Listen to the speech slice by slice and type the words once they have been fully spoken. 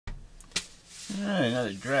Alright,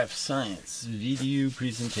 another DraftScience video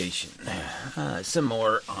presentation. Some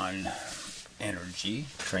more on energy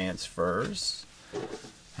transfers,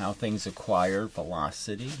 how things acquire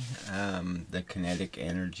velocity, the kinetic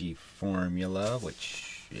energy formula,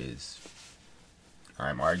 which is,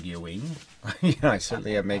 I'm arguing, I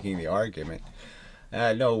certainly am making the argument,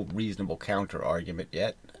 no reasonable counter argument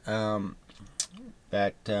yet,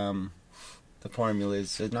 that the formula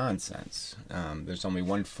is nonsense. There's only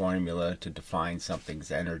one formula to define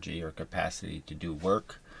something's energy or capacity to do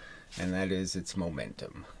work, and that is its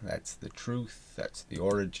momentum. That's the truth, that's the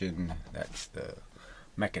origin, that's the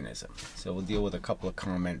mechanism. So we'll deal with a couple of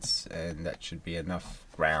comments, and that should be enough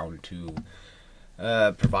ground to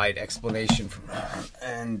provide explanation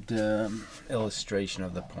and illustration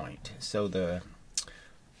of the point. So the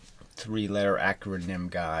three-letter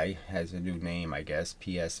acronym guy has a new name, I guess,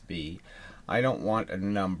 PSB. I don't want a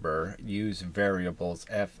number. Use variables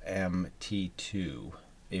FMT2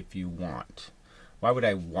 if you want. Why would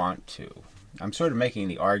I want to? I'm sort of making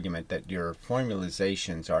the argument that your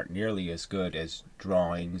formalizations aren't nearly as good as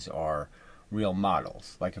drawings or real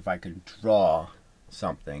models. Like if I could draw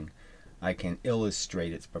something, I can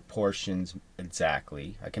illustrate its proportions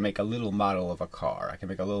exactly. I can make a little model of a car. I can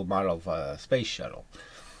make a little model of a space shuttle.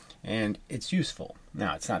 And it's useful.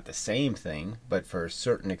 Now, it's not the same thing, but for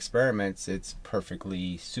certain experiments, it's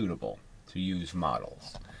perfectly suitable to use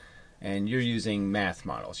models. And you're using math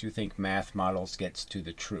models. You think math models gets to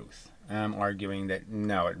the truth. I'm arguing that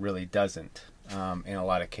no, it really doesn't in a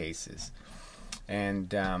lot of cases.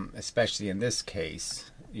 And especially in this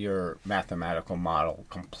case, your mathematical model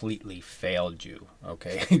completely failed you,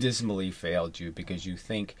 okay? Dismally failed you because you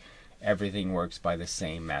think everything works by the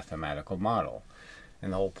same mathematical model.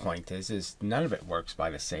 And the whole point is none of it works by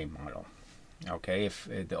the same model. Okay, if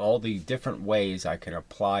all the different ways I can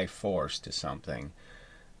apply force to something,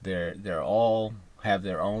 they're all have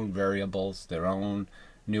their own variables, their own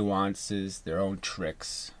nuances, their own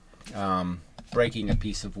tricks. Breaking a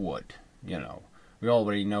piece of wood, you know, we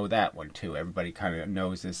already know that one too. Everybody kind of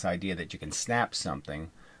knows this idea that you can snap something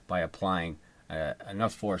by applying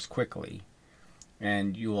enough force quickly,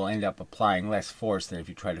 and you will end up applying less force than if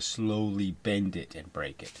you try to slowly bend it and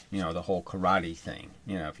break it. You know, the whole karate thing.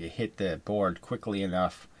 You know, if you hit the board quickly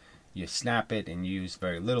enough, you snap it and use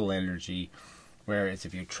very little energy, whereas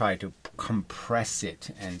if you try to compress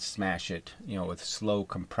it and smash it, you know, with slow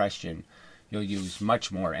compression, you'll use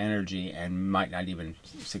much more energy and might not even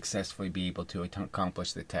successfully be able to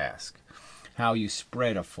accomplish the task. How you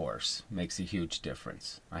spread a force makes a huge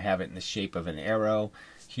difference. I have it in the shape of an arrow,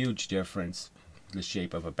 huge difference. The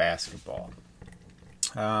shape of a basketball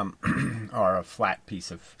or a flat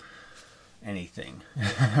piece of anything.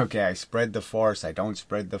 Okay, I spread the force, I don't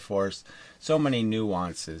spread the force, so many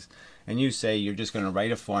nuances, and you say you're just going to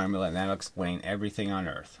write a formula and that'll explain everything on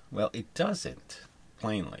earth. Well, it doesn't,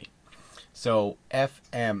 plainly. So F,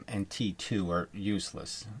 M, and T2 are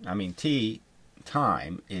useless. I mean,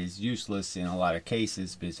 time is useless in a lot of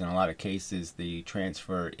cases because in a lot of cases the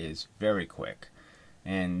transfer is very quick,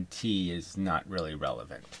 and T is not really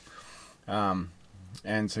relevant. And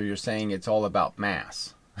so you're saying it's all about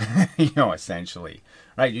mass, you know, essentially.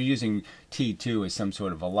 Right, you're using T2 as some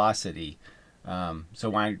sort of velocity, so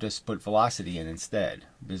why not just put velocity in instead?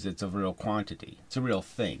 Because it's a real quantity. It's a real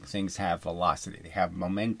thing. Things have velocity. They have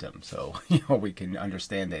momentum, so, you know, we can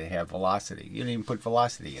understand that they have velocity. You don't even put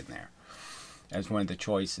velocity in there as one of the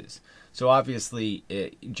choices. So obviously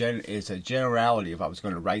it is a generality. If I was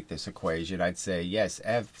going to write this equation, I'd say yes,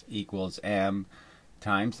 F equals m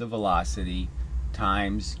times the velocity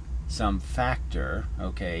times some factor,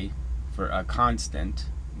 okay, for a constant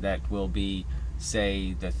that will be,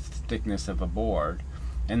 say, the thickness of a board,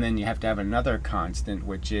 and then you have to have another constant,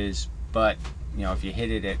 which is, but, you know, if you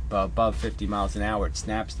hit it at above 50 miles an hour, it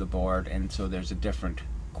snaps the board, and so there's a different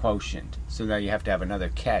quotient. So now you have to have another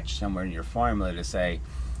catch somewhere in your formula to say,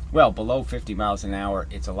 well, below 50 miles an hour,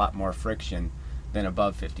 it's a lot more friction than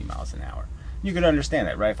above 50 miles an hour. You could understand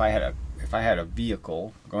that, right? If I had a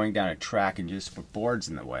vehicle going down a track and just put boards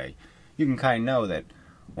in the way, you can kind of know that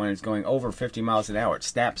when it's going over 50 miles an hour, it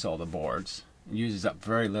snaps all the boards, uses up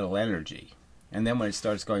very little energy. And then when it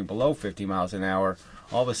starts going below 50 miles an hour,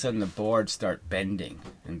 all of a sudden the boards start bending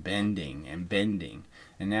and bending and bending.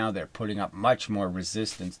 And now they're putting up much more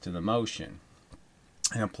resistance to the motion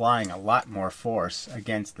and applying a lot more force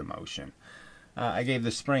against the motion. I gave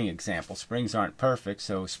the spring example. Springs aren't perfect,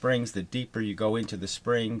 so springs, the deeper you go into the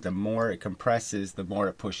spring, the more it compresses, the more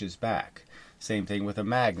it pushes back. Same thing with a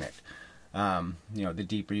magnet. You know, the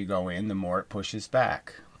deeper you go in, the more it pushes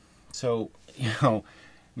back. So, you know,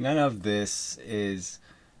 none of this is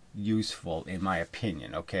useful in my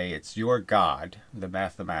opinion, okay? It's your God, the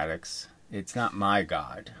mathematics. It's not my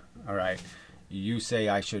God, all right? You say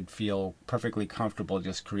I should feel perfectly comfortable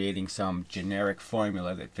just creating some generic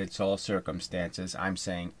formula that fits all circumstances. I'm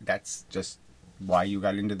saying that's just why you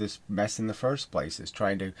got into this mess in the first place, is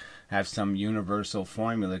trying to have some universal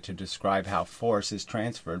formula to describe how force is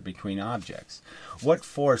transferred between objects. What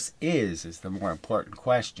force is the more important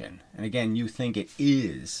question. And again, you think it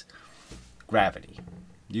is gravity.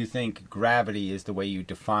 You think gravity is the way you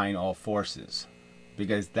define all forces,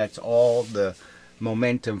 because that's all the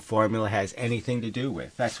momentum formula has anything to do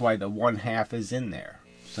with. That's why the 1/2 is in there.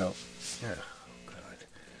 So, yeah.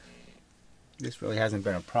 This really hasn't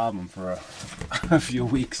been a problem for a few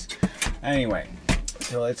weeks. Anyway,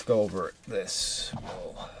 so let's go over this.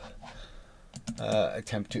 We'll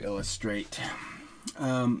attempt to illustrate.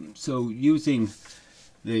 So using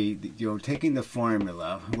taking the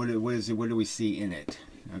formula, what do we see in it?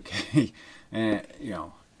 Okay, and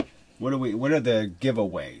what are the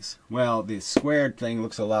giveaways? Well, the squared thing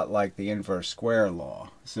looks a lot like the inverse square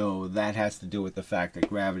law. So that has to do with the fact that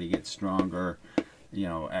gravity gets stronger.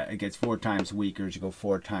 It gets 4 times weaker as you go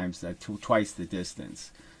 4 times, twice the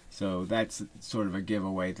distance. So that's sort of a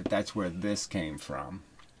giveaway that's where this came from.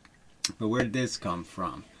 But where did this come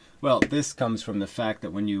from? Well, this comes from the fact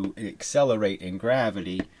that when you accelerate in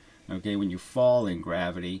gravity, okay, when you fall in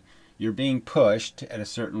gravity, you're being pushed at a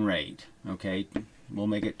certain rate, okay? We'll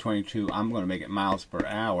make it 22, I'm going to make it miles per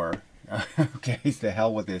hour. Okay, the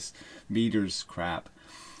hell with this meters crap.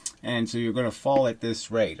 And so you're going to fall at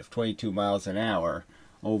this rate of 22 miles an hour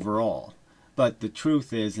overall. But the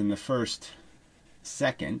truth is, in the first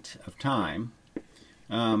second of time,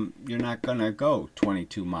 you're not going to go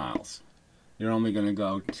 22 miles. You're only going to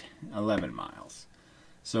go 11 miles.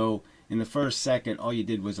 So in the first second, all you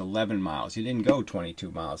did was 11 miles. You didn't go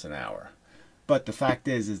 22 miles an hour. But the fact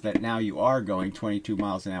is that now you are going 22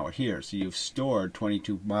 miles an hour here. So you've stored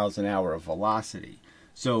 22 miles an hour of velocity.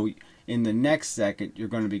 So in the next second, you're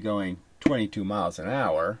going to be going 22 miles an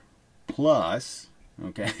hour plus,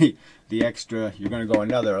 okay, the extra, you're going to go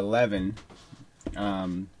another 11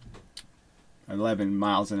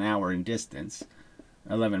 miles an hour in distance,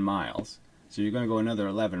 11 miles. So you're going to go another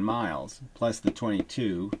 11 miles plus the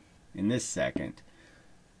 22 in this second,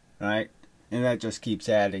 right? And that just keeps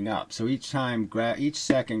adding up. So each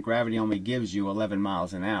second, gravity only gives you 11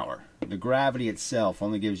 miles an hour. The gravity itself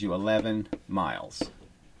only gives you 11 miles.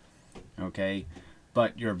 Okay,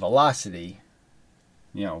 but your velocity,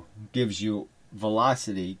 gives you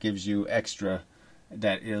extra.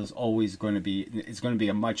 That is always going to be, it's going to be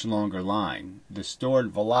a much longer line. The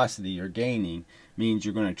stored velocity you're gaining means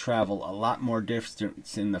you're going to travel a lot more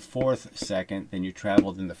distance in the 4th second than you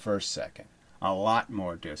traveled in the 1st second. A lot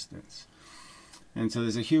more distance. And so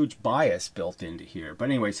there's a huge bias built into here. But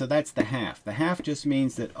anyway, so that's the half. The half just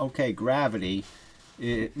means that, okay, gravity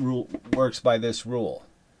works by this rule.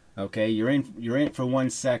 Okay, you're in for 1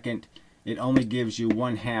 second. It only gives you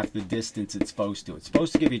 1/2 the distance it's supposed to. It's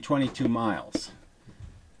supposed to give you 22 miles.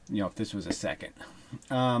 If this was a second,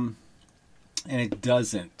 and it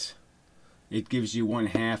doesn't. It gives you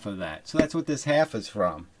 1/2 of that. So that's what this half is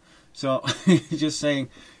from. So just saying,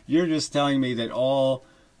 you're just telling me that all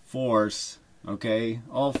force, okay,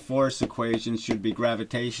 all force equations should be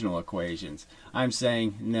gravitational equations. I'm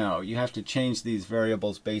saying no. You have to change these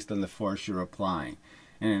variables based on the force you're applying.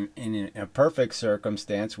 And in a perfect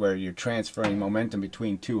circumstance where you're transferring momentum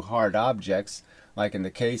between 2 hard objects, like in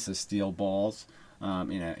the case of steel balls,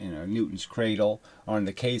 in a Newton's cradle, or in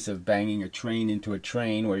the case of banging a train into a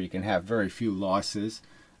train where you can have very few losses,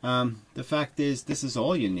 the fact is this is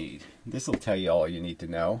all you need. This will tell you all you need to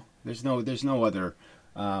know. There's no other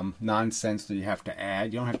nonsense that you have to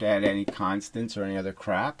add. You don't have to add any constants or any other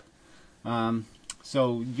crap.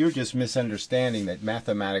 So you're just misunderstanding that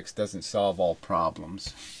mathematics doesn't solve all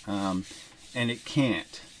problems. And it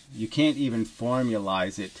can't. You can't even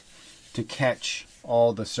formalize it to catch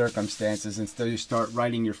all the circumstances until you start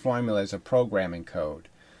writing your formula as a programming code.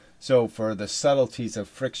 So for the subtleties of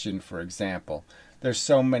friction, for example, there's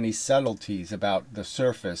so many subtleties about the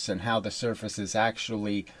surface and how the surface is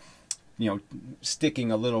actually,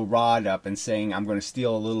 sticking a little rod up and saying, I'm going to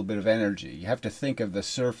steal a little bit of energy. You have to think of the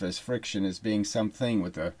surface friction as being something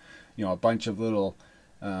with a, a bunch of little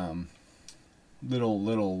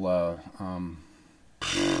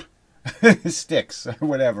sticks or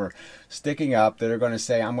whatever sticking up that are going to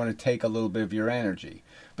say, I'm going to take a little bit of your energy.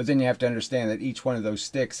 But then you have to understand that each one of those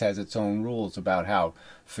sticks has its own rules about how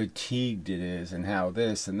fatigued it is and how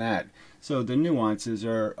this and that. So the nuances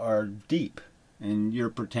are deep. And you're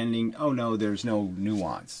pretending, oh no, there's no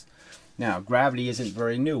nuance. Now, gravity isn't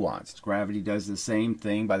very nuanced. Gravity does the same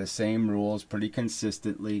thing by the same rules pretty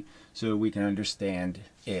consistently, so we can understand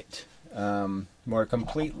it more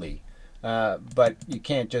completely. But you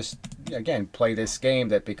can't just, again, play this game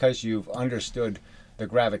that because you've understood the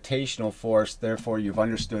gravitational force, therefore you've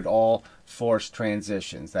understood all force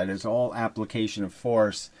transitions. That is, all application of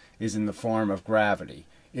force is in the form of gravity.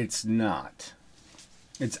 It's not.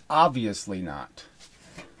 It's obviously not.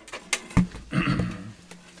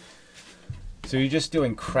 So you're just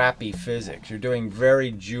doing crappy physics. You're doing very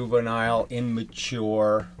juvenile,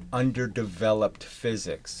 immature, underdeveloped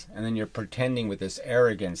physics. And then you're pretending with this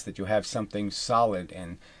arrogance that you have something solid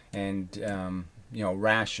and you know,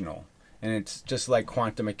 rational. And it's just like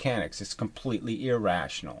quantum mechanics. It's completely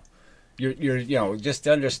irrational. You know, just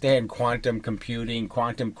to understand quantum computing,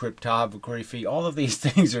 quantum cryptography, all of these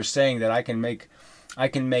things are saying that I can make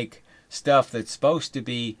stuff that's supposed to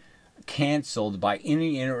be canceled by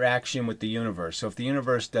any interaction with the universe. So if the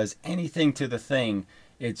universe does anything to the thing,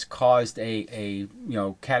 it's caused a you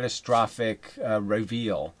know, catastrophic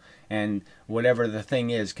reveal, and whatever the thing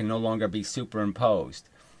is can no longer be superimposed.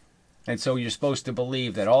 And so you're supposed to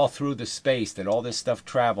believe that all through the space that all this stuff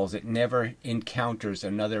travels, it never encounters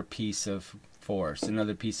another piece of force,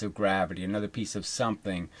 another piece of gravity, another piece of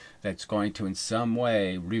something that's going to in some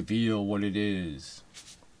way reveal what it is.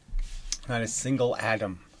 Not a single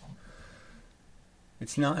atom.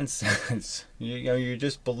 It's nonsense. You know, you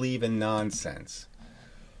just believe in nonsense.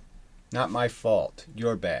 Not my fault.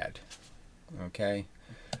 You're bad. Okay?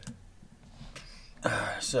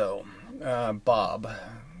 So, Bob,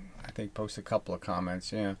 I think, posted a couple of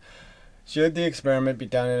comments. Yeah. Should the experiment be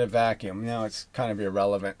done in a vacuum? No, it's kind of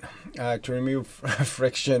irrelevant. To remove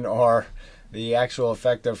friction, or the actual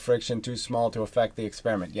effect of friction too small to affect the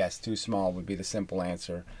experiment? Yes, too small would be the simple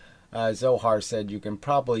answer. Zohar said you can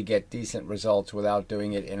probably get decent results without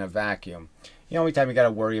doing it in a vacuum. The only time you got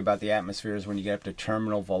to worry about the atmosphere is when you get up to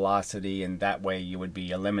terminal velocity, and that way you would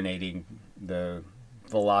be eliminating the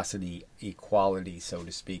velocity equality, so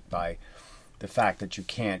to speak, by the fact that you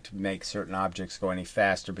can't make certain objects go any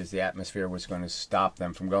faster because the atmosphere was going to stop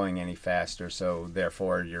them from going any faster. So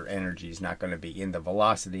therefore your energy is not going to be in the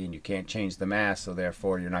velocity, and you can't change the mass, so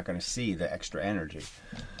therefore you're not going to see the extra energy.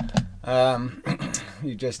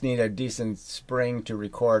 You just need a decent spring to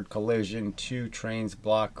record collision. 2 trains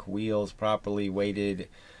block wheels properly weighted.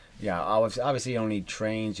 Yeah, obviously you don't need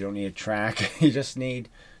trains, you don't need a track. You just need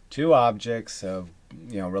 2 objects of,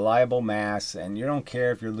 you know, reliable mass, and you don't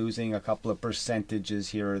care if you're losing a couple of percentages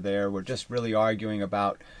here or there. We're just really arguing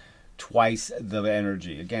about twice the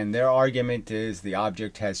energy. Again, their argument is the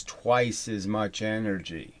object has twice as much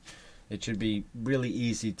energy. It should be really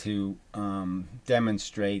easy to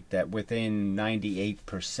demonstrate that within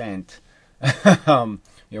 98%, you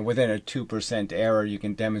know, within a 2% error, you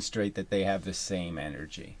can demonstrate that they have the same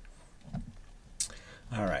energy.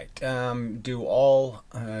 All right. Do all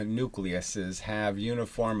nucleuses have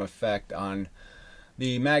uniform effect on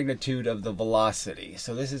the magnitude of the velocity?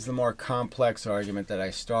 So this is the more complex argument that I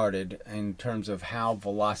started in terms of how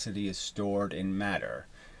velocity is stored in matter.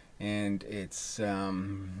 And it's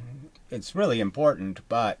really important,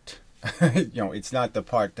 but you know, it's not the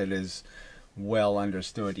part that is well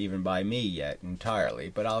understood even by me yet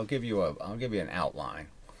entirely. But I'll give you an outline.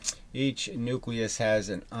 Each nucleus has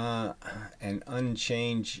an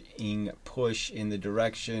unchanging push in the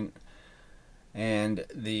direction, and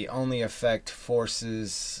only affect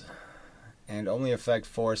forces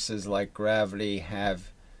like gravity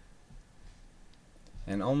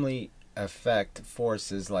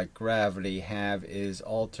have is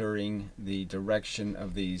altering the direction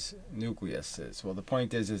of these nucleuses. Well, the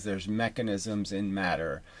point is there's mechanisms in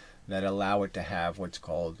matter that allow it to have what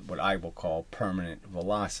I will call permanent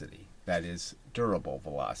velocity. That is durable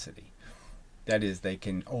velocity. That is, they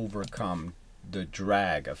can overcome the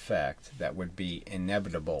drag effect that would be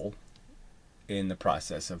inevitable in the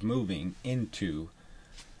process of moving into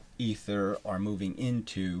ether or moving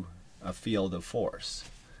into a field of force.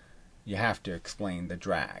 You have to explain the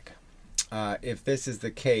drag. If this is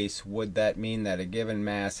the case, would that mean that a given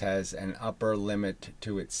mass has an upper limit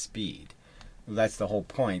to its speed? That's the whole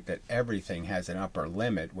point, that everything has an upper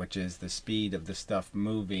limit, which is the speed of the stuff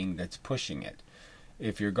moving that's pushing it.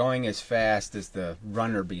 If you're going as fast as the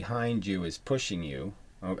runner behind you is pushing you,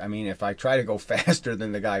 I mean, if I try to go faster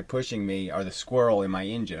than the guy pushing me, or the squirrel in my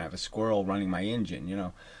engine, I have a squirrel running my engine, you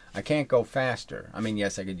know, I can't go faster. I mean,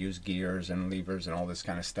 yes, I could use gears and levers and all this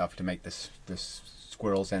kind of stuff to make this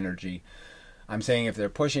squirrel's energy. I'm saying if they're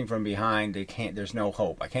pushing from behind, there's no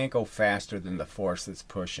hope. I can't go faster than the force that's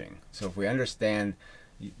pushing. So if we understand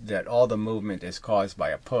that all the movement is caused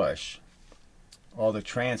by a push, all the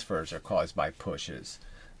transfers are caused by pushes.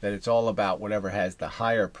 That it's all about whatever has the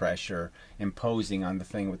higher pressure imposing on the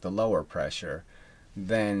thing with the lower pressure.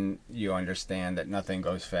 Then you understand that nothing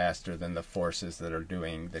goes faster than the forces that are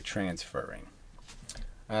doing the transferring.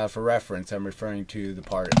 For reference, I'm referring to the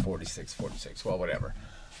part at 46. Well, whatever.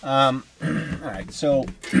 All right, so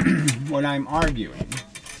what I'm arguing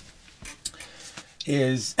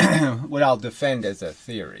is what I'll defend as a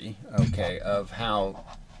theory, okay, of how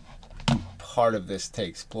part of this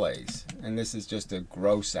takes place. And this is just a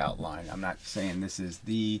gross outline. I'm not saying this is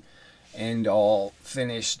the end-all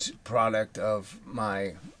finished product of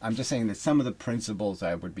my... I'm just saying that some of the principles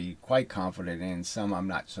I would be quite confident in, some I'm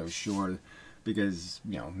not so sure, because,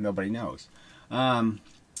 you know, nobody knows.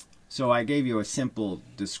 So I gave you a simple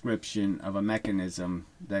description of a mechanism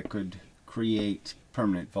that could create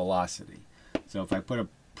permanent velocity. So if I put a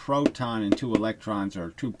proton and two electrons,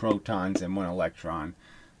 or two protons and one electron,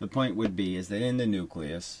 the point would be is that in the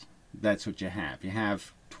nucleus, that's what you have. You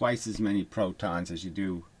have twice as many protons as you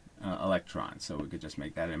do electrons. So we could just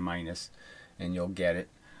make that a minus and you'll get it.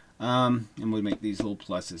 And we'll make these little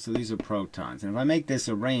pluses. So these are protons. And if I make this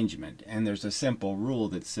arrangement, and there's a simple rule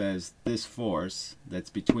that says this force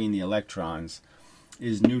that's between the electrons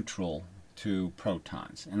is neutral to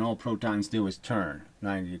protons. And all protons do is turn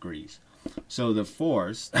 90 degrees. So the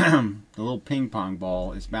force, the little ping pong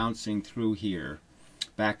ball, is bouncing through here,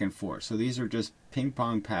 back and forth. So these are just ping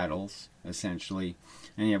pong paddles, essentially.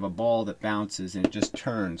 And you have a ball that bounces and it just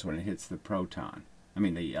turns when it hits the proton. I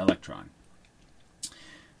mean the electron.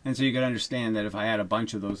 And so you can understand that if I had a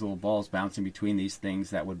bunch of those little balls bouncing between these things,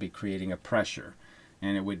 that would be creating a pressure.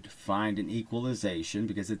 And it would find an equalization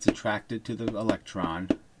because it's attracted to the electron,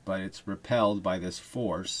 but it's repelled by this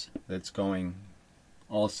force that's going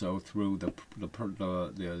also through the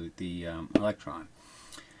electron.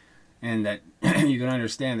 And that you can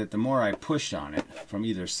understand that the more I push on it from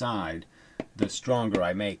either side, the stronger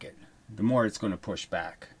I make it. The more it's going to push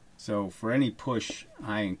back. So for any push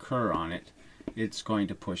I incur on it, it's going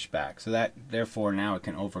to push back. So that, therefore, now it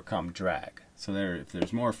can overcome drag. So there, if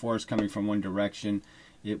there's more force coming from one direction,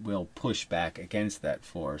 it will push back against that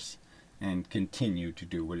force and continue to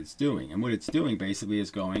do what it's doing. And what it's doing basically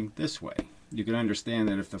is going this way. You can understand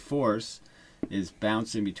that if the force is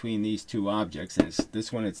bouncing between these two objects, and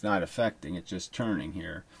this one it's not affecting, it's just turning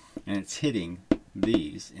here, and it's hitting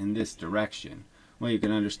these in this direction, well, you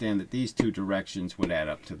can understand that these two directions would add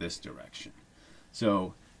up to this direction.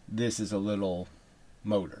 So this is a little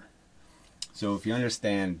motor. So if you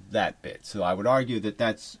understand that bit, so I would argue that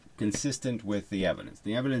that's consistent with the evidence.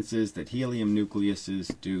 The evidence is that helium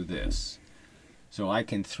nucleuses do this. So I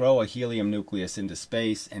can throw a helium nucleus into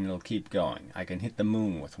space and it'll keep going. I can hit the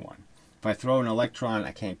moon with one. If I throw an electron,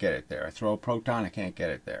 I can't get it there. I throw a proton, I can't get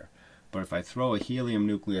it there. But if I throw a helium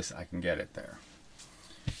nucleus, I can get it there.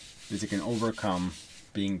 Because it can overcome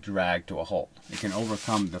being dragged to a halt. It can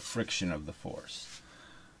overcome the friction of the force.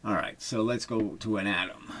 Alright, so let's go to an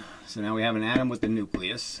atom. So now we have an atom with the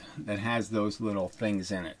nucleus that has those little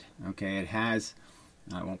things in it. Okay, it has,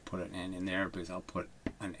 I won't put an N in there because I'll put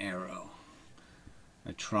an arrow.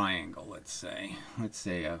 A triangle, let's say. Let's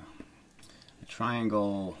say a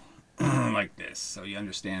triangle like this, so you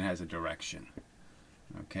understand it has a direction.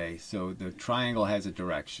 Okay, so the triangle has a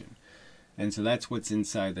direction. And so that's what's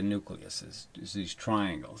inside the nucleus, is these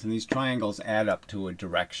triangles. And these triangles add up to a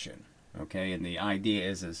direction. Okay, and the idea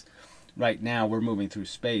is right now we're moving through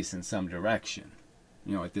space in some direction,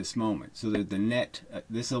 you know, at this moment. So that the net,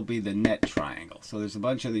 this will be the net triangle. So there's a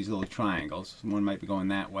bunch of these little triangles. One might be going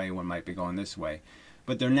that way, one might be going this way.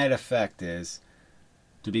 But their net effect is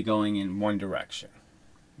to be going in one direction.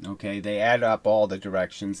 Okay, they add up all the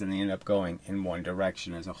directions and they end up going in one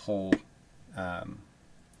direction as a whole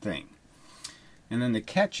thing. And then the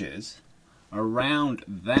catch is, around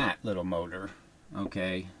that little motor,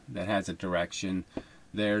 okay, that has a direction,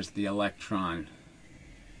 there's the electron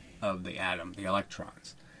of the atom, the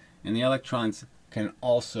electrons. And the electrons can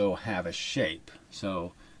also have a shape,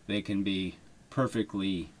 so they can be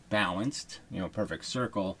perfectly balanced, you know, perfect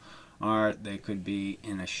circle, or they could be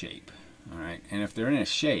in a shape. All right, and if they're in a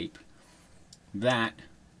shape, that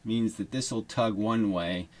means that this will tug one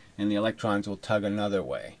way and the electrons will tug another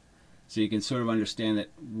way. So you can sort of understand that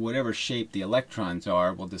whatever shape the electrons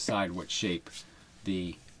are will decide what shape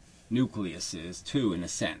the nucleus is too, in a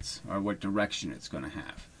sense, or what direction it's going to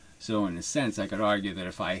have. So in a sense, I could argue that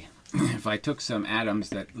if I took some atoms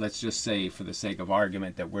that, let's just say for the sake of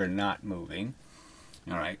argument that we're not moving,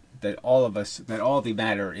 all right, that all the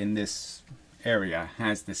matter in this area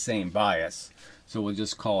has the same bias, so we'll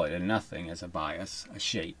just call it a nothing as a bias, a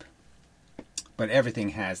shape, but everything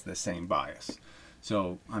has the same bias.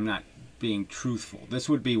 So I'm not being truthful. This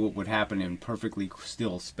would be what would happen in perfectly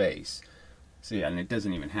still space. See, and it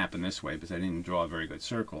doesn't even happen this way because I didn't draw a very good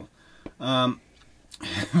circle.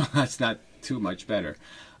 That's not too much better.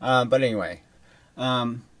 But anyway,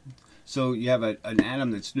 so you have an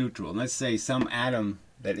atom that's neutral. And let's say some atom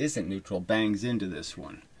that isn't neutral bangs into this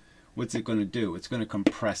one. What's it going to do? It's going to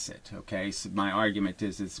compress it. Okay, so my argument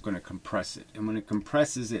is it's going to compress it. And when it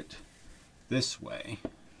compresses it this way,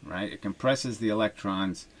 right, it compresses the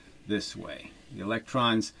electrons this way. The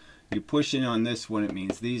electrons, you push in on this one, it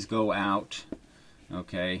means these go out.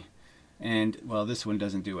 Okay, and well, this one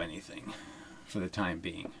doesn't do anything for the time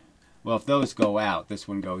being. Well, if those go out, this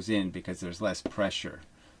one goes in because there's less pressure.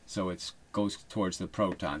 So it goes towards the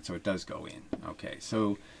proton, so it does go in. Okay,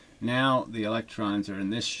 so now the electrons are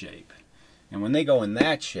in this shape. And when they go in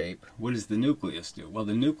that shape, what does the nucleus do? Well,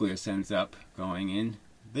 the nucleus ends up going in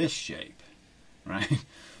this shape, right?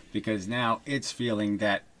 Because now it's feeling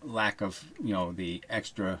that lack of, you know, the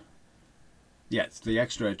extra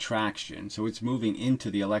attraction. So it's moving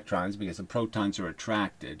into the electrons because the protons are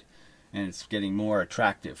attracted, and it's getting more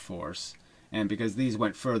attractive force. And because these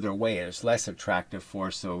went further away, there's less attractive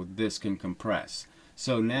force, so this can compress.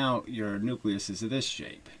 So now your nucleus is this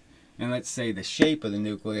shape. And let's say the shape of the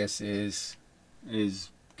nucleus is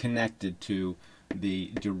connected to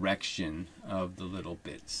the direction of the little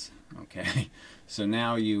bits. Okay, so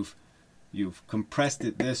now you've compressed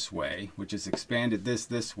it this way, which has expanded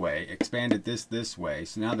this way, expanded this way.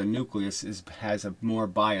 So now the nucleus has a more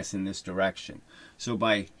bias in this direction. So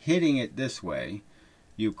by hitting it this way,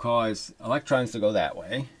 you cause electrons to go that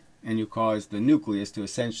way, and you cause the nucleus to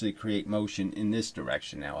essentially create motion in this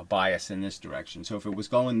direction now, a bias in this direction. So if it was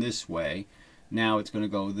going this way, now it's going to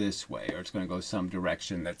go this way, or it's going to go some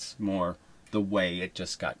direction that's more the way it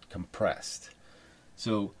just got compressed.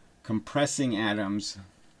 So compressing atoms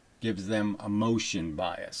gives them a motion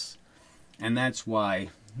bias. And that's why,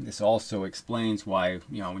 this also explains why,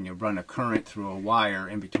 you know, when you run a current through a wire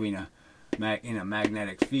in between in a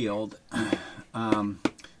magnetic field,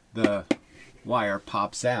 the wire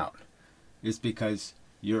pops out. It's because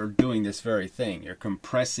you're doing this very thing. You're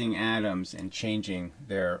compressing atoms and changing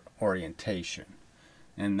their orientation.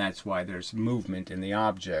 And that's why there's movement in the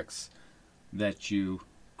objects that you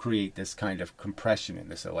create this kind of compression in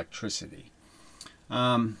this electricity.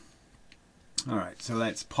 All right, so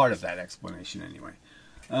that's part of that explanation anyway.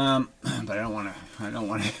 But I don't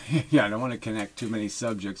want to connect too many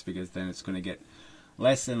subjects, because then it's going to get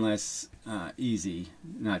less and less easy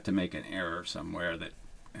not to make an error somewhere that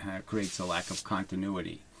creates a lack of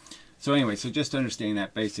continuity. So anyway, so just understanding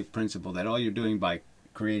that basic principle, that all you're doing by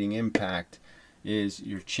creating impact is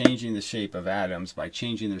you're changing the shape of atoms. By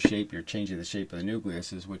changing their shape, you're changing the shape of the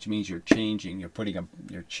nucleuses, which means you're changing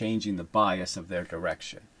the bias of their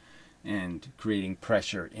direction and creating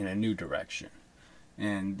pressure in a new direction.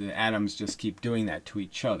 And the atoms just keep doing that to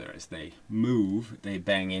each other. As they move, they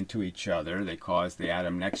bang into each other. They cause the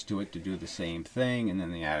atom next to it to do the same thing, and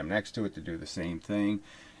then the atom next to it to do the same thing.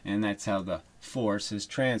 And that's how the force is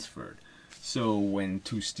transferred. So when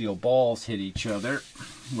two steel balls hit each other,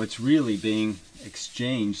 what's really being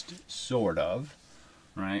exchanged, sort of,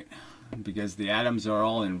 right? Because the atoms are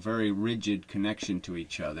all in very rigid connection to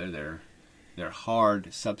each other. They're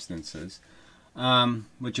hard substances.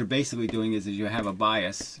 What you're basically doing is you have a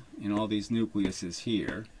bias in all these nucleuses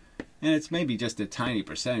here, and it's maybe just a tiny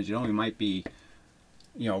percentage. It only might be,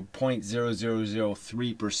 you know,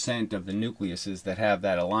 0.0003% of the nucleuses that have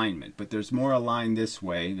that alignment. But there's more aligned this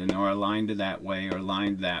way than there are aligned that way or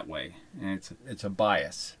aligned that way, and it's a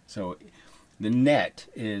bias. So the net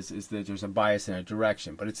is that there's a bias in a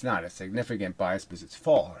direction, but it's not a significant bias because it's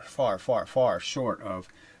far short of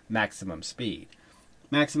maximum speed.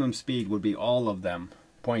 Maximum speed would be all of them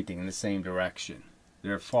pointing in the same direction.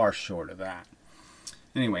 They're far short of that.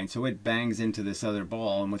 Anyway, so it bangs into this other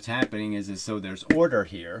ball, and what's happening is so there's order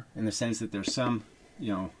here, in the sense that there's some,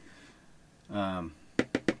 you know,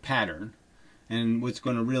 pattern. And what's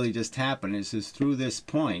going to really just happen is through this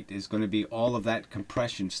point is going to be all of that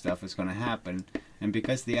compression stuff is going to happen. And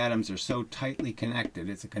because the atoms are so tightly connected,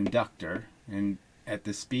 it's a conductor, and at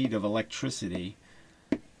the speed of electricity,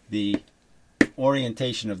 the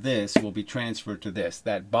orientation of this will be transferred to this.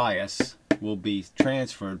 That bias will be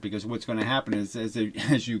transferred, because what's going to happen is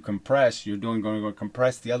as you compress, you're going to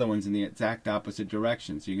compress the other ones in the exact opposite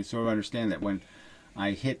direction. So you can sort of understand that when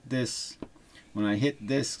I hit this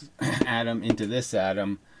atom into this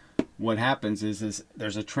atom, what happens is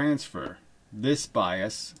there's a transfer. This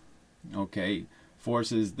bias, okay,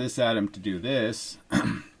 forces this atom to do this.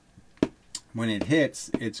 When it hits,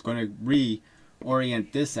 it's going to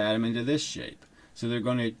reorient this atom into this shape. So they're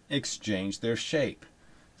going to exchange their shape.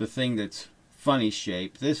 The thing that's funny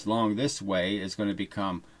shape, this long this way, is going to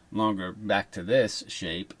become longer back to this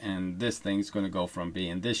shape, and this thing's going to go from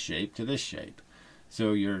being this shape to this shape.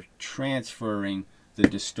 So you're transferring the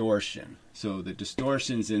distortion. So the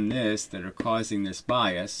distortions in this that are causing this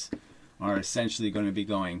bias are essentially going to be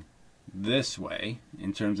going this way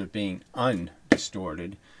in terms of being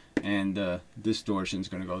undistorted, and the distortion is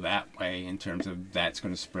going to go that way in terms of that's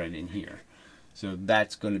going to spread in here. So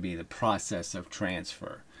that's going to be the process of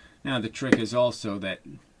transfer. Now the trick is also that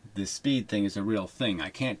the speed thing is a real thing. I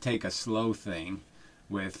can't take a slow thing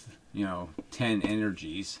with 10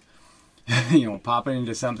 energies, pop it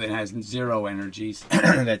into something that has 0 energies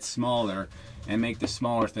that's smaller and make the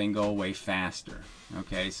smaller thing go away faster.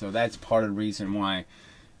 Okay, so that's part of the reason why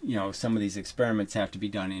some of these experiments have to be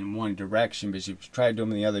done in one direction, because if you try to do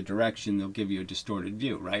them in the other direction, they'll give you a distorted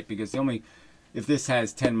view, right? Because if this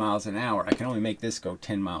has 10 miles an hour, I can only make this go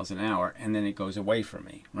 10 miles an hour, and then it goes away from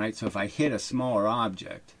me, right? So if I hit a smaller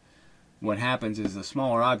object, what happens is the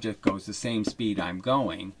smaller object goes the same speed I'm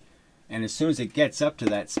going, and as soon as it gets up to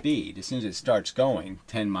that speed, as soon as it starts going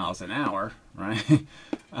 10 miles an hour, right,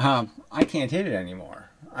 I can't hit it anymore.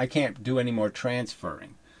 I can't do any more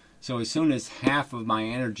transferring. So as soon as half of my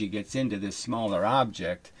energy gets into this smaller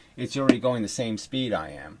object, it's already going the same speed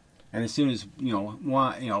I am. And as soon as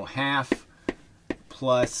half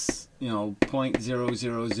plus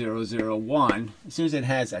 0.00001, as soon as it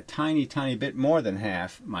has a tiny bit more than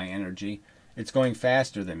half my energy, it's going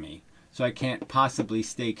faster than me. So I can't possibly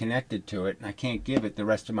stay connected to it, and I can't give it the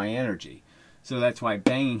rest of my energy. So that's why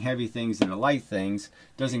banging heavy things into light things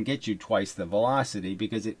doesn't get you twice the velocity,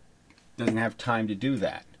 because it doesn't have time to do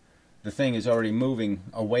that. The thing is already moving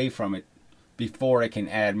away from it before it can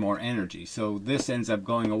add more energy. So this ends up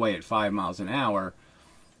going away at 5 miles an hour,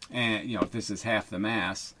 and if this is half the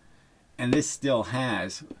mass, and this still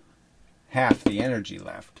has half the energy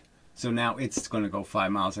left. So now it's going to go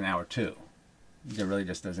 5 miles an hour too. It really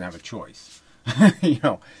just doesn't have a choice.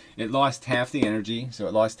 It lost half the energy, so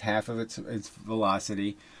it lost half of its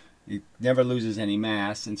velocity. It never loses any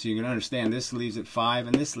mass, and so you can understand this leaves at 5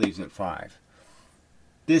 and this leaves at 5.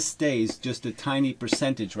 This stays just a tiny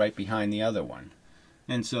percentage right behind the other one.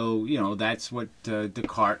 And so, that's what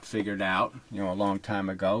Descartes figured out, a long time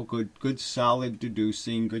ago. Good solid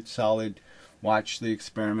deducing, good solid watch the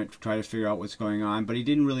experiment, try to figure out what's going on. But he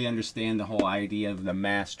didn't really understand the whole idea of the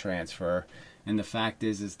mass transfer. And the fact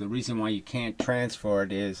is the reason why you can't transfer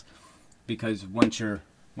it is because once you've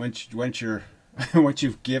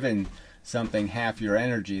given something half your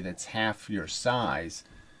energy that's half your size,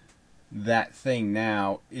 that thing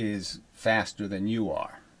now is faster than you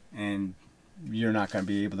are, and you're not going to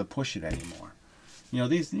be able to push it anymore.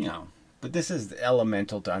 But this is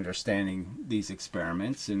elemental to understanding these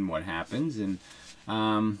experiments and what happens. And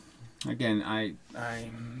again,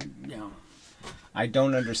 I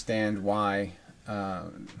don't understand why.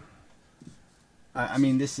 I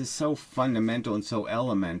mean, this is so fundamental and so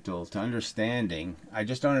elemental to understanding. I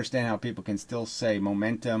just don't understand how people can still say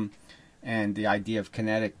momentum and the idea of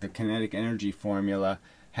the kinetic energy formula,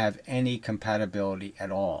 have any compatibility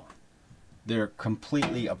at all. They're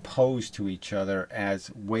completely opposed to each other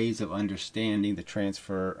as ways of understanding the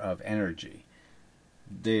transfer of energy.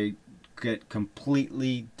 They get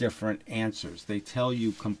completely different answers. They tell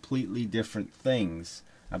you completely different things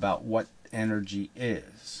about what energy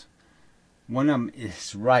is. One of them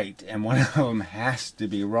is right and one of them has to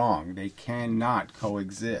be wrong. They cannot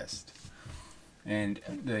coexist. And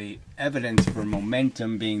the evidence for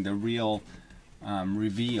momentum being the real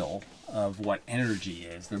reveal of what energy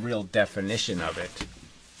is, the real definition of it,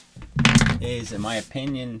 is, in my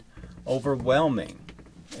opinion, overwhelming.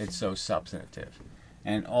 It's so substantive.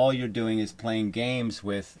 And all you're doing is playing games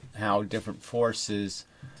with how different forces,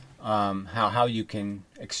 how you can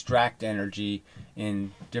extract energy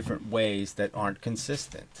in different ways that aren't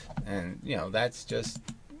consistent. And, that's just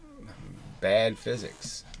bad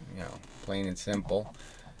physics, plain and simple.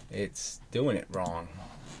 It's doing it wrong,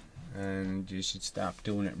 and you should stop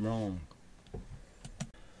doing it wrong.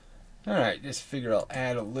 Alright, just figure I'll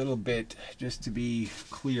add a little bit just to be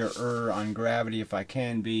clearer on gravity, if I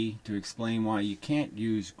can be, to explain why you can't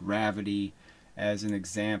use gravity as an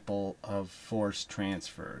example of force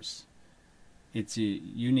transfers. It's a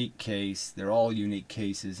unique case. They're all unique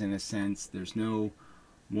cases in a sense. There's no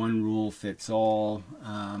one rule fits all,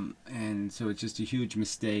 and so it's just a huge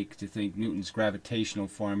mistake to think Newton's gravitational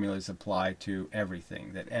formulas apply to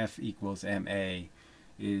everything, that F equals ma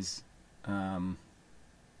is the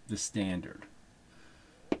standard,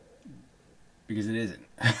 because it isn't.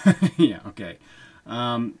 Yeah, okay.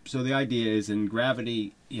 So the idea is in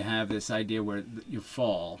gravity, you have this idea where you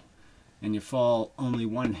fall, and you fall only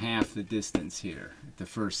 1/2 the distance here at the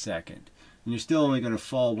first second. And you're still only going to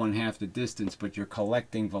fall 1/2 the distance, but you're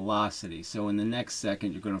collecting velocity. So in the next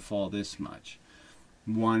second, you're going to fall this much.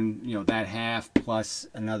 That half plus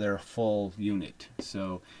another full unit.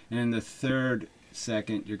 So, and in the third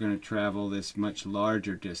second, you're going to travel this much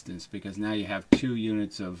larger distance, because now you have 2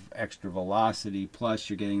 units of extra velocity, plus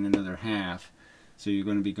you're getting another half. So you're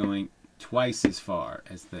going to be going twice as far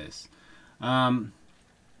as this.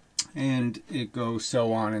 And it goes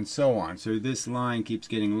so on and so on. So this line keeps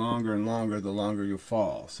getting longer and longer the longer you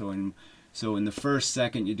fall. So in the first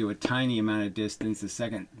second, you do a tiny amount of distance. The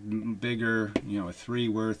second, bigger, a 3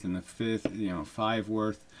 worth, and the fifth, 5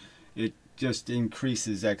 worth. It just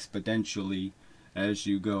increases exponentially as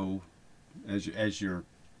you go, as you're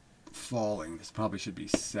falling. This probably should be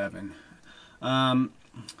 7.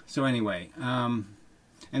 So anyway, and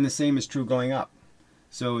the same is true going up.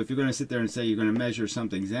 So if you're going to sit there and say you're going to measure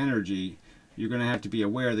something's energy, you're going to have to be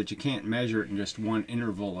aware that you can't measure it in just one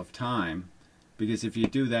interval of time, because if you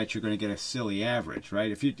do that, you're going to get a silly average,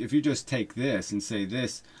 right? If you just take this and say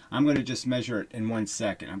this, I'm going to just measure it in 1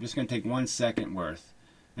 second. I'm just going to take 1 second worth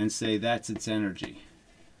and say that's its energy.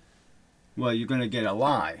 Well, you're going to get a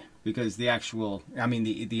lie, because the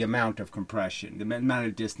amount of compression, the amount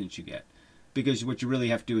of distance you get. Because what you really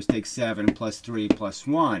have to do is take 7 plus 3 plus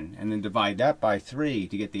 1 and then divide that by 3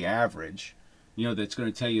 to get the average. That's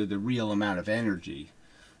going to tell you the real amount of energy.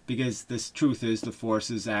 Because the truth is the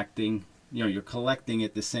force is acting, you're collecting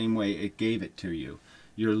it the same way it gave it to you.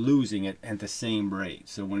 You're losing it at the same rate.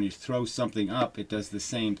 So when you throw something up, it does the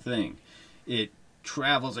same thing. It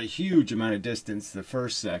travels a huge amount of distance the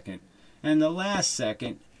first second. And the last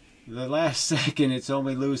second, it's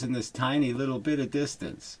only losing this tiny little bit of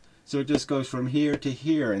distance. So it just goes from here to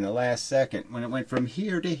here in the last second, when it went from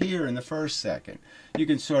here to here in the first second. You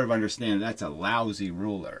can sort of understand that's a lousy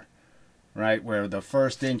ruler, right? Where the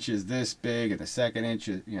first inch is this big, and the second inch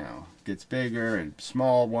is, gets bigger, and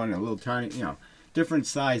small one, and a little tiny, different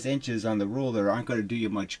size inches on the ruler aren't going to do you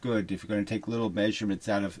much good if you're going to take little measurements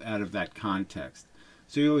out of that context.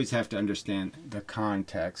 So you always have to understand the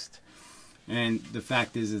context. And the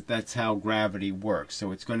fact is that's how gravity works.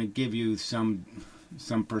 So it's going to give you some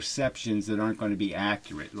perceptions that aren't going to be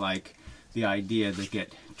accurate, like the idea that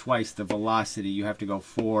get twice the velocity, you have to go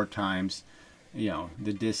 4 times,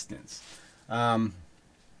 the distance.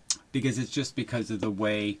 Because it's just because of the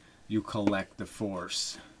way you collect the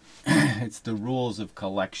force. It's the rules of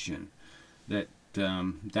collection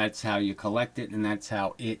that's how you collect it, and that's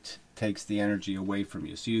how it takes the energy away from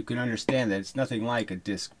you. So you can understand that it's nothing like a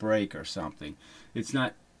disc brake or something. It's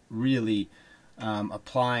not really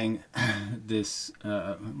applying this,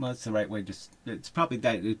 well, that's the right way to, it's probably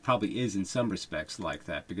that, it probably is in some respects like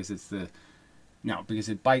that, because because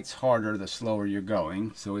it bites harder the slower you're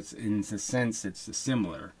going. So it's, in a sense, it's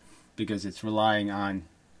similar, because it's relying on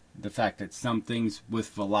the fact that some things with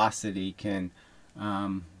velocity can,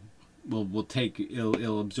 it'll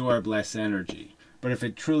absorb less energy. But if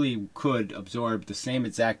it truly could absorb the same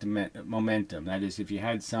exact momentum, that is, if you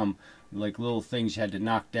had some like little things you had to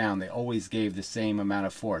knock down, they always gave the same amount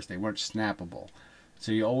of force. They weren't snappable.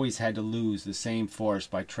 So you always had to lose the same force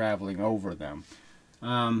by traveling over them.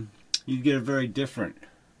 You get a very different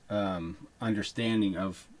understanding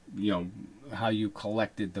of, how you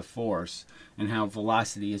collected the force, and how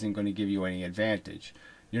velocity isn't going to give you any advantage.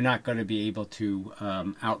 You're not going to be able to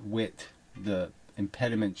outwit the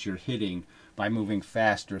impediments you're hitting by moving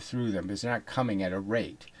faster through them, because they're not coming at a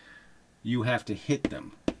rate. You have to hit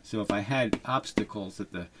them. So if I had obstacles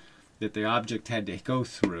that the object had to go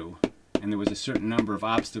through, and there was a certain number of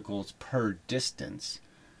obstacles per distance,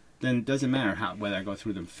 then it doesn't matter whether I go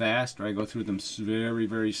through them fast or I go through them very,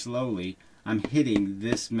 very slowly. I'm hitting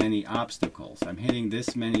this many obstacles. I'm hitting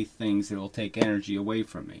this many things that will take energy away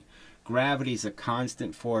from me. Gravity is a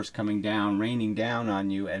constant force coming down, raining down on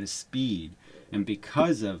you at a speed. And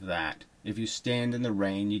because of that, if you stand in the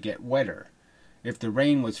rain, you get wetter. If the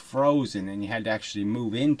rain was frozen and you had to actually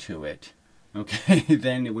move into it, okay,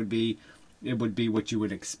 then it would be what you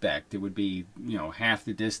would expect. It would be, half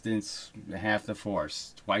the distance, half the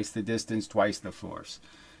force, twice the distance, twice the force.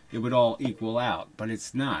 It would all equal out, but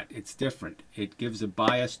it's not. It's different. It gives a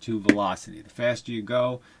bias to velocity. The faster you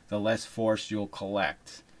go, the less force you'll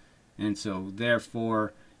collect. And so,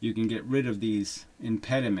 therefore, you can get rid of these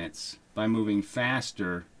impediments by moving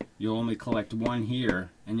faster. You'll only collect 1 here,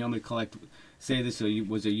 and you only collect, say this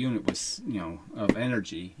was a unit of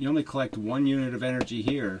energy. You only collect 1 unit of energy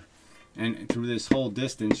here, and through this whole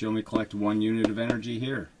distance, you only collect 1 unit of energy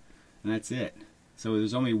here, and that's it. So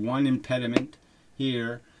there's only 1 impediment.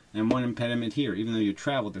 here and one impediment here, even though you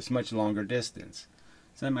traveled this much longer distance.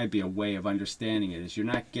 So that might be a way of understanding it, is you're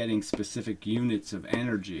not getting specific units of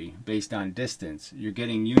energy based on distance. You're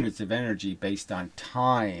getting units of energy based on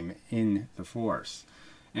time in the force.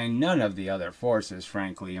 And none of the other forces,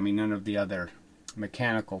 frankly, I mean, none of the other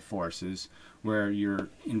mechanical forces where you're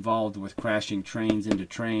involved with crashing trains into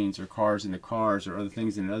trains or cars into cars or other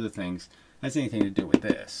things into other things, has anything to do with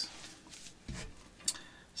this.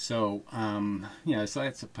 So, yeah, so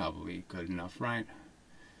that's probably good enough, right?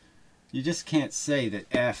 You just can't say that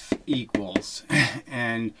F equals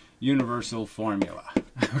and universal formula.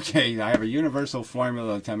 Okay, I have a universal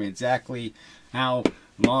formula to tell me exactly how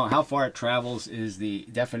far it travels is the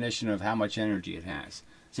definition of how much energy it has.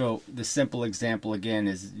 So the simple example again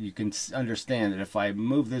is you can understand that if I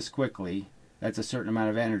move this quickly, that's a certain amount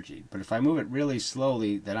of energy. But if I move it really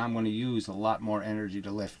slowly, then I'm going to use a lot more energy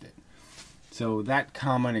to lift it. So that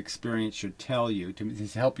common experience should tell you, to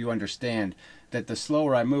help you understand that the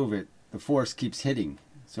slower I move it, the force keeps hitting.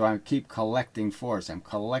 So I keep collecting force. I'm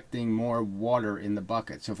collecting more water in the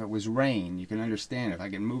bucket. So if it was rain, you can understand if I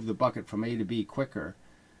can move the bucket from A to B quicker,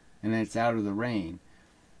 and then it's out of the rain,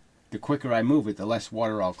 the quicker I move it, the less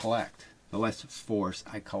water I'll collect, the less force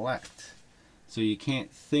I collect. So you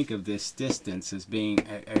can't think of this distance as being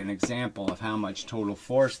an example of how much total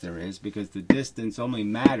force there is, because the distance only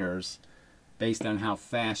matters based on how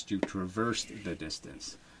fast you traverse the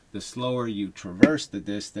distance. The slower you traverse the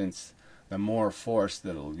distance, the more force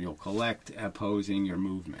that you'll collect opposing your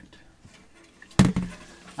movement.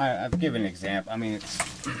 I've given an example. I mean,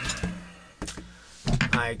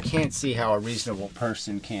 I can't see how a reasonable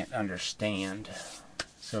person can't understand.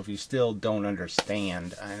 So if you still don't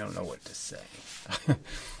understand, I don't know what to say.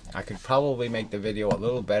 I could probably make the video a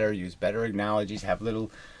little better, use better analogies, have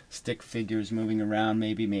little stick figures moving around,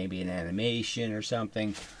 maybe an animation or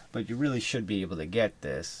something. But you really should be able to get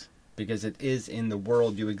this, because it is in the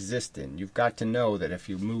world you exist in. You've got to know that if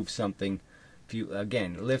you move something, if you,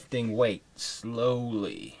 again, lifting weight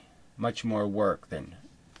slowly, much more work than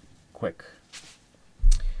quick.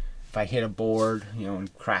 If I hit a board, you know,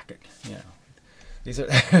 and crack it, you know, these are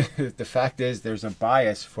the fact is there's a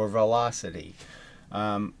bias for velocity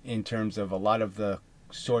in terms of a lot of the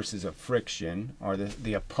sources of friction, or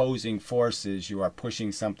the opposing forces you are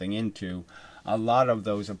pushing something into. A lot of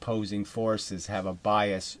those opposing forces have a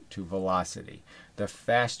bias to velocity. The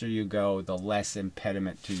faster you go, the less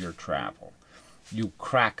impediment to your travel. You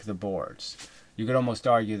crack the boards. You could almost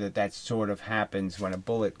argue that that sort of happens when a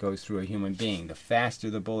bullet goes through a human being. The faster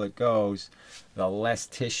the bullet goes, the less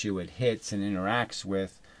tissue it hits and interacts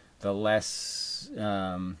with, the less, you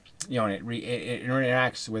know, and it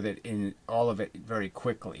interacts with it in all of it very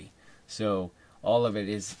quickly. So all of it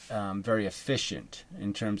is very efficient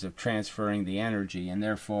in terms of transferring the energy, and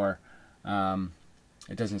therefore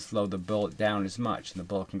it doesn't slow the bullet down as much, and the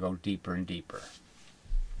bullet can go deeper and deeper.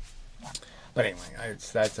 But anyway,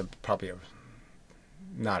 that's probably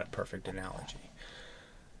not a perfect analogy.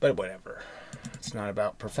 But whatever. It's not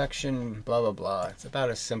about perfection, blah, blah, blah. It's about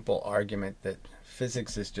a simple argument that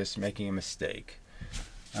physics is just making a mistake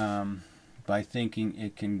by thinking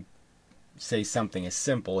it can say something as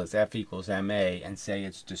simple as F equals ma and say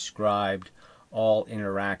it's described all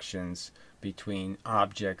interactions between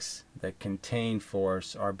objects that contain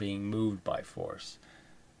force are being moved by force.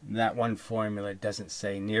 That one formula doesn't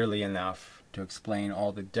say nearly enough to explain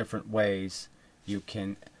all the different ways you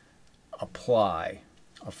can apply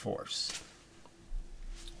a force.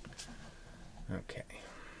 Okay,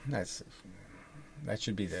 that's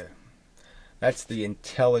the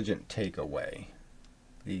intelligent takeaway.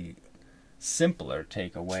 The simpler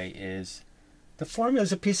takeaway is the formula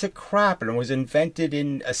is a piece of crap and it was invented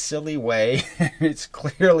in a silly way. It's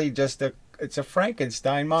clearly just it's a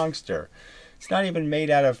Frankenstein monster. It's not even made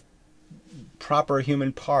out of proper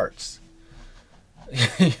human parts.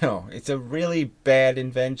 You know, it's a really bad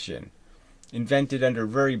invention, invented under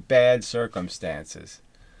very bad circumstances,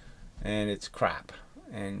 and it's crap,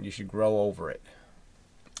 and you should grow over it,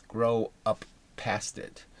 grow up past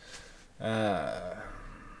it.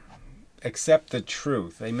 Accept the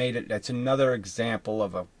truth. They made it. That's another example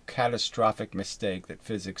of a catastrophic mistake that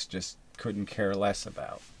physics just couldn't care less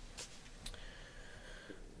about.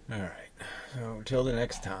 All right. So till the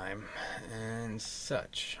next time, and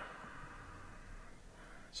such.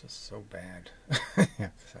 It's just so bad.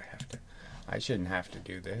 I shouldn't have to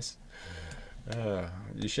do this.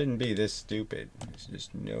 You shouldn't be this stupid. There's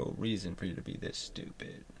just no reason for you to be this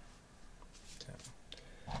stupid. So,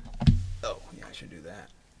 oh, yeah, I should do that.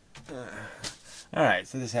 Alright,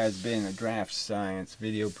 so this has been a DraftScience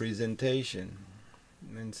video presentation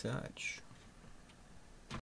and such.